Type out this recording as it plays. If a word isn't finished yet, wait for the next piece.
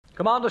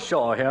Commander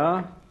Shaw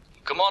here.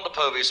 Commander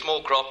Povey,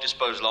 small craft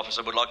disposal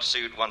officer, would like to see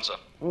you at once, sir.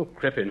 Oh,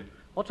 Crippen.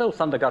 What's old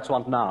Thunderguts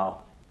want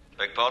now?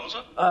 Beg pardon,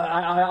 sir?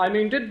 I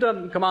mean, did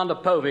Commander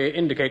Povey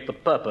indicate the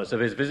purpose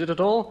of his visit at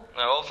all?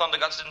 No, old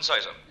Thunderguts didn't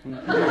say so.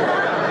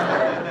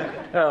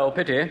 Oh,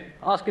 pity.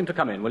 Ask him to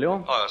come in, will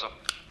you? Oh, yes, sir.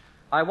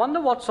 I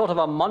wonder what sort of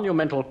a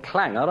monumental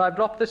clangor I've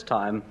dropped this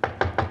time.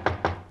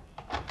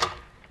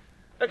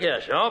 Look here,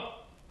 Shaw.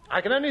 I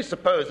can only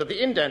suppose that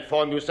the indent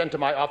form you sent to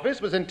my office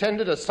was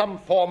intended as some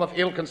form of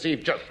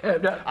ill-conceived joke.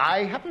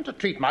 I happen to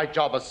treat my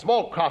job as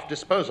small craft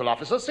disposal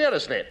officer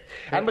seriously,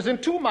 and was in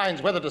two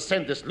minds whether to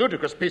send this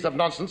ludicrous piece of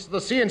nonsense to the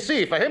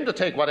C&C for him to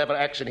take whatever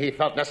action he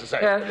felt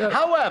necessary.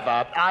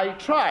 However, I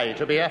try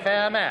to be a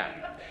fair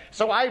man.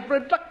 So I've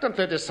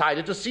reluctantly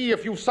decided to see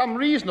if you've some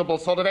reasonable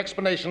sort of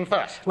explanation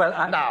first. Well,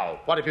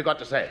 Now, what have you got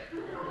to say?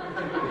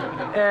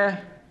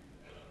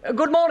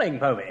 Good morning,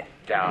 Povey.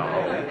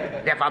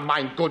 Oh, never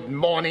mind good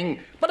morning.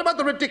 What about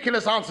the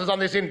ridiculous answers on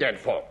this indent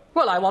form?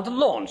 Well, I want a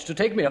launch to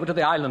take me over to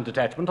the island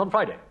detachment on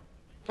Friday.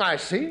 I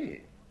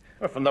see.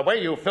 Well, from the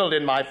way you filled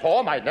in my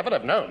form, I'd never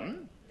have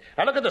known.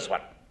 Now look at this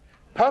one.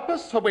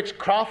 Purpose for which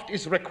craft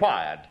is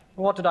required.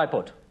 What did I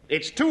put?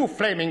 It's too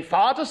flaming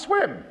far to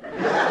swim.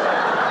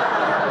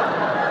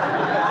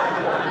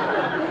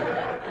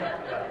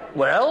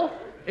 Well,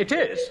 it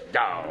is.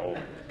 No.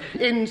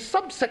 In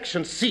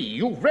subsection C,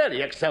 you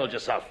really excelled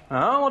yourself.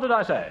 Oh, what did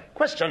I say?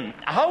 Question,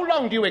 how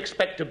long do you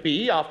expect to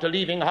be after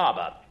leaving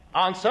harbour?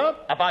 Answer,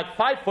 about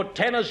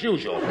 5'10" as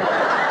usual.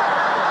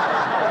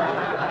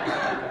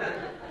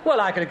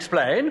 Well, I can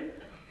explain,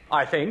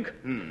 I think.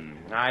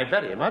 I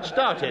very much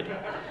doubt it.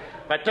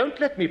 But don't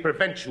let me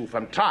prevent you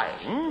from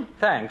trying.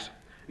 Thanks.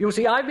 You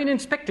see, I've been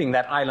inspecting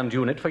that island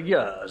unit for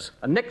years,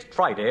 and next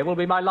Friday will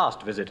be my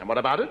last visit. And what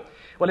about it?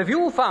 Well, if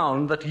you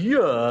found that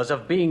years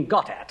of being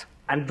got at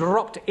and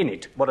dropped in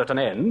it were at an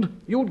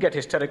end, you'd get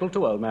hysterical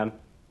too, old man.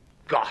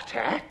 Got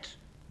at?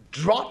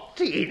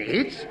 Dropped in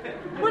it?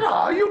 What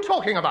are you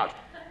talking about?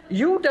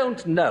 You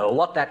don't know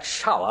what that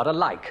shower are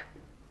like.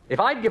 If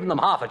I'd given them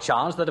half a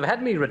chance, they'd have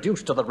had me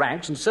reduced to the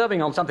ranks and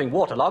serving on something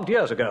waterlogged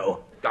years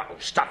ago. Oh,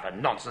 stuff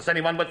and nonsense.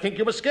 Anyone would think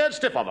you were scared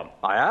stiff of them.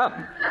 I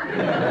am.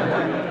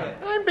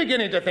 I'm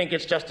beginning to think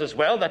it's just as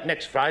well that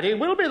next Friday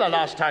will be the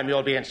last time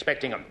you'll be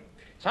inspecting them.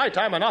 It's high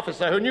time an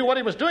officer who knew what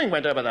he was doing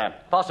went over there.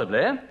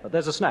 Possibly, but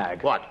there's a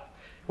snag. What?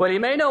 Well, he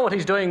may know what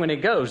he's doing when he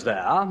goes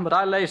there, but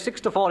I'll lay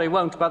 6 to 4 he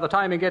won't by the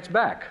time he gets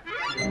back.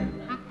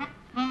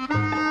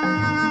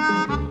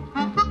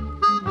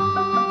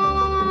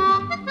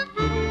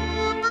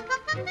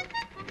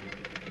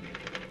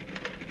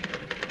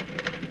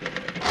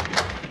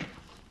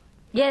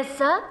 Yes,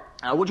 sir?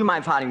 Would you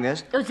mind finding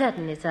this? Oh,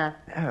 certainly, sir.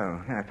 Oh,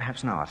 no,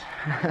 perhaps not.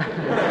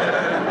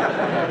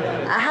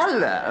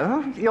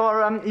 Hello.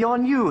 You're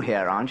new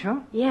here, aren't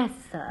you? Yes,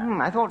 sir.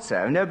 I thought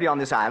so. Nobody on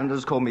this island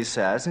has called me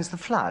sir since the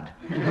flood.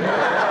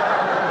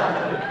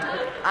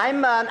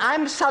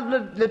 I'm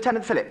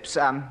Sub-Lieutenant Phillips.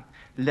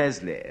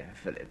 Leslie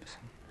Phillips.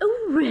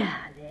 Oh, really?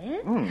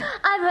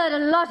 I've heard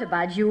a lot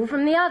about you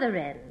from the other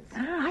ends.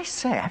 Oh, I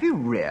say, have you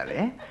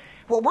really?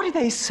 Well, what did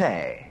they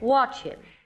say? Watch him.